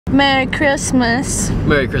Merry Christmas.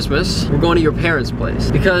 Merry Christmas. We're going to your parents'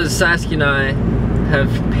 place. Because Saskia and I have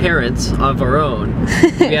parents of our own,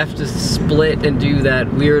 we have to split and do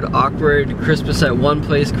that weird, awkward Christmas at one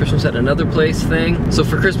place, Christmas at another place thing. So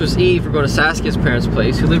for Christmas Eve, we're going to Saskia's parents'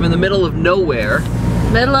 place, who live in the middle of nowhere.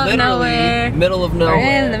 Middle of Literally, nowhere. Middle of nowhere.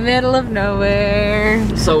 We're in the middle of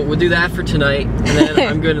nowhere. So we'll do that for tonight, and then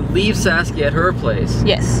I'm going to leave Saskia at her place.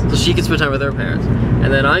 Yes. So she can spend time with her parents.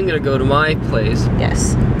 And then I'm going to go to my place.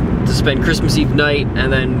 Yes. To spend Christmas Eve night,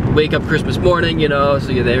 and then wake up Christmas morning, you know,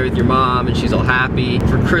 so you're there with your mom, and she's all happy.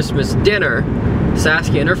 For Christmas dinner,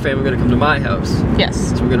 Saskia and her family are going to come to my house. Yes.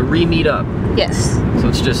 So we're going to re-meet up. Yes. So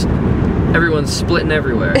it's just, everyone's splitting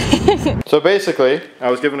everywhere. So basically,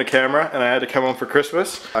 I was given a camera and I had to come home for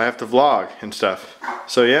Christmas. I have to vlog and stuff.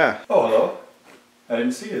 So yeah. Oh, hello. I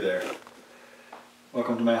didn't see you there.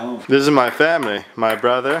 Welcome to my home. This is my family. My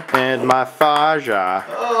brother and my Faja.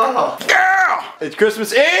 Oh! Girl! It's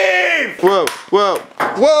Christmas Eve! Whoa, whoa,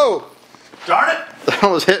 whoa! Darn it! That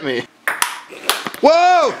almost hit me.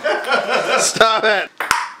 Whoa! Stop it!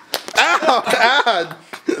 Ow! Ow!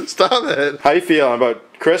 Stop it! How you feeling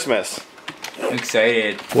about Christmas?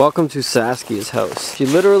 Excited. Welcome to Saskia's house. She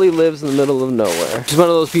literally lives in the middle of nowhere. She's one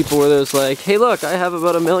of those people where there's like, hey look, I have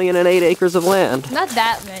about 1,008 acres of land. Not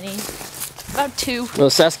that many. About 2. Well,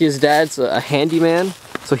 Saskia's dad's a handyman,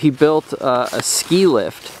 so he built a ski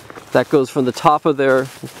lift that goes from the top of their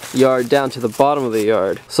yard down to the bottom of the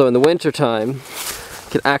yard. So in the winter time, you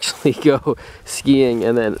can actually go skiing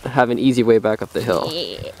and then have an easy way back up the hill.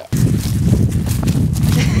 Yeah.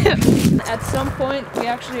 At some point, we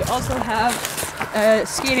actually also have a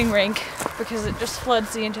skating rink because it just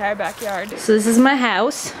floods the entire backyard. So this is my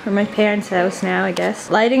house, or my parents' house now, I guess.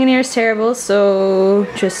 Lighting in here is terrible, so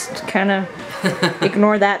just kind of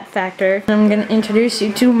ignore that factor. I'm gonna introduce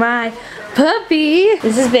you to my puppy.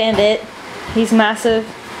 This is Bandit. He's massive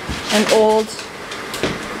and old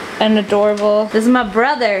and adorable. This is my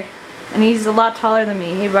brother. And he's a lot taller than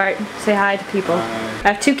me. Hey Bart, say hi to people.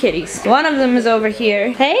 I have 2 kitties. One of them is over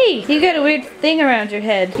here. Hey, you got a weird thing around your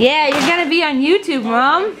head. Yeah, you're gonna be on YouTube,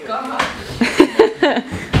 Mom.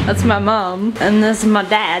 That's my mom. And this is my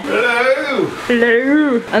dad. Hello!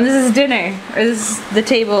 Hello. And this is dinner. Or this is the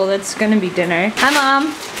table that's gonna be dinner. Hi, Mom.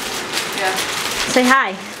 Yeah. Say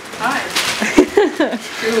hi. Hi.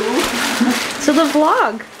 So the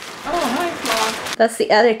vlog. Oh, hi, vlog. That's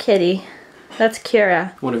the other kitty. That's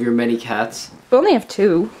Kira. One of your many cats. We only have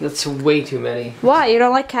 2. That's way too many. Why? You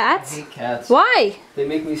don't like I cats? hate cats. Why? They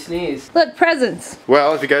make me sneeze. Look, presents.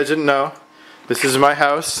 Well, if you guys didn't know, this is my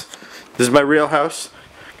house. This is my real house.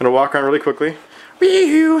 I'm gonna walk around really quickly.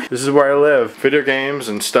 Wee-hoo. This is where I live. Video games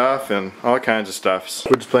and stuff and all kinds of stuff.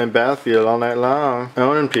 We're just playing Battlefield all night long.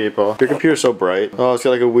 Owning people. Your computer's so bright. Oh, it's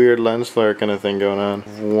got like a weird lens flare kind of thing going on.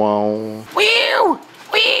 Wow. Whew!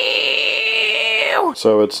 Whew!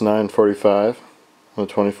 So it's 9:45 on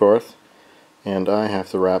the 24th. And I have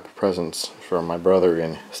to wrap presents for my brother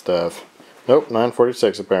and stuff. Nope,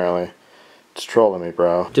 9:46 apparently. It's trolling me,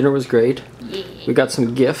 bro. Dinner was great. Yeah. We got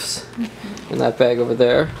some gifts in that bag over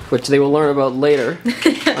there, which they will learn about later.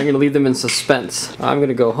 I'm gonna leave them in suspense. I'm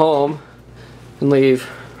gonna go home and leave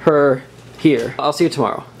her here. I'll see you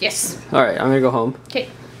tomorrow. Yes. Alright, I'm gonna go home. Okay.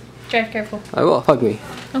 Drive careful. I will. Hug me.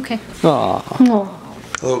 Okay. Aww.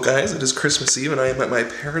 Hello guys, it is Christmas Eve and I am at my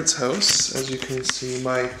parents' house. As you can see,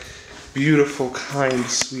 my beautiful, kind,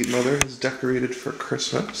 sweet mother has decorated for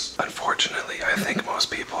Christmas. Unfortunately, I think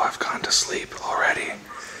most people have gone to sleep already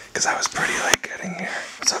because I was pretty late getting here.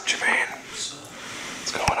 What's up, Jermaine?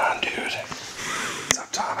 What's going on, dude? What's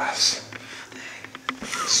up, Thomas?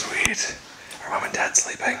 Sweet. Are mom and dad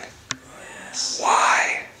sleeping? Yes.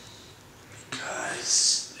 Why?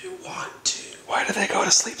 Because they want to. Why do they go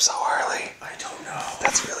to sleep so early? I don't know.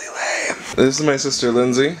 That's really lame. This is my sister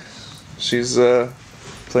Lindsay. She's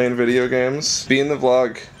playing video games. Be in the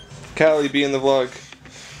vlog. Callie, be in the vlog.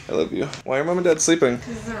 I love you. Why are mom and dad sleeping?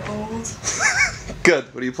 Because they're old. Good.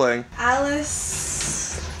 What are you playing?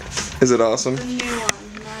 Alice. Is it awesome? The new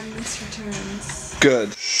one. Madness Returns.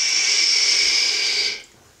 Good. Shh.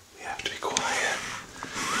 We have to be quiet.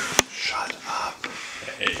 Shut up.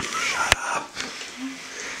 Hey. Shut up.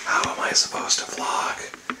 How am I supposed to vlog?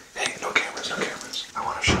 Hey, no cameras, no cameras. I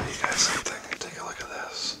want to show you guys something. Take a look at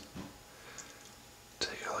this.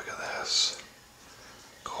 Take a look at this.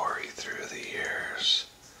 Corey, through the years,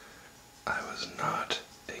 I was not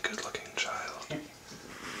a good-looking child.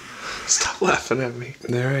 Stop laughing at me.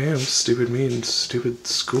 There I am, stupid me in stupid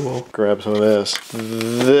school. Grab some of this.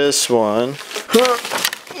 This one.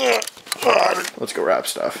 Let's go wrap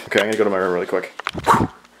stuff. Okay, I'm gonna go to my room really quick.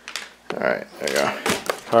 Alright, there you go.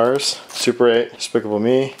 Cars, Super 8, Despicable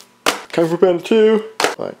Me, Kung Fu Panda 2,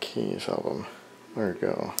 Black keys album. There we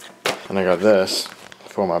go. And I got this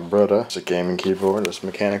for my brother. It's a gaming keyboard. It's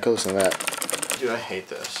mechanical. Isn't that? Dude, I hate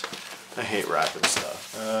this. I hate wrapping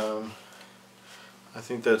stuff. I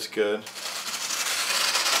think that's good.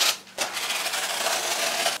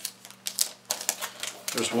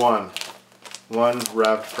 There's one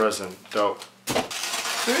wrapped present. Dope.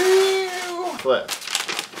 Flip.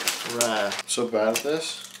 Right. So bad at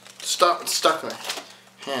this. Stop! It's stuck in my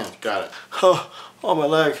hand. Got it. Oh, my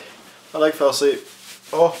leg. My leg fell asleep.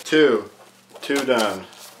 Oh, two done.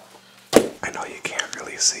 I know you can't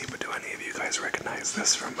really see, but do any of you guys recognize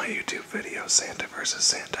this from my YouTube video, Santa vs.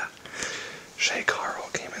 Santa? Shay Carl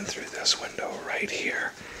came in through this window right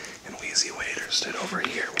here, and Wheezy Waiter stood over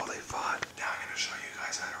here while they fought. Now I'm going to show you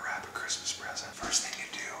guys how to wrap a Christmas present. First thing you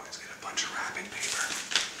do is get a bunch of wrapping paper.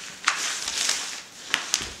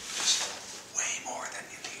 Just way more than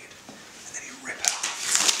you need. And then you rip it off.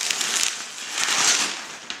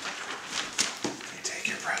 And you take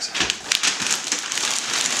your present.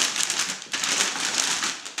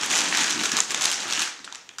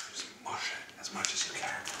 Just mush it as much as you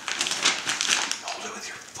can. Hold it with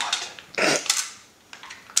your foot.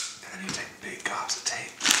 And then you take big gobs of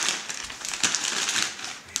tape.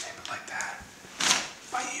 You tape it like that.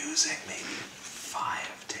 By using maybe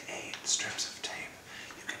 5 to 8 strips of tape,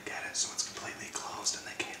 you can get it so it's completely closed and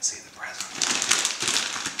they can't see the present.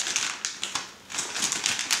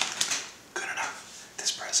 Good enough.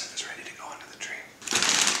 This present is ready to go under the tree.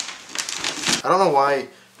 I don't know why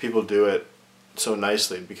people do it so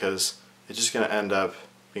nicely, because it's just gonna end up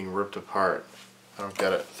being ripped apart. I don't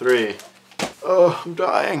get it. 3. Oh, I'm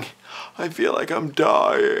dying. I feel like I'm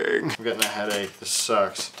dying. I'm getting a headache. This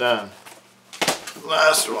sucks. Done.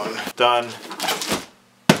 Last one. Done.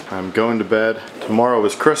 I'm going to bed. Tomorrow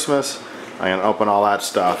is Christmas. I'm gonna open all that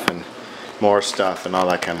stuff and more stuff and all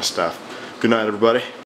that kind of stuff. Good night, everybody.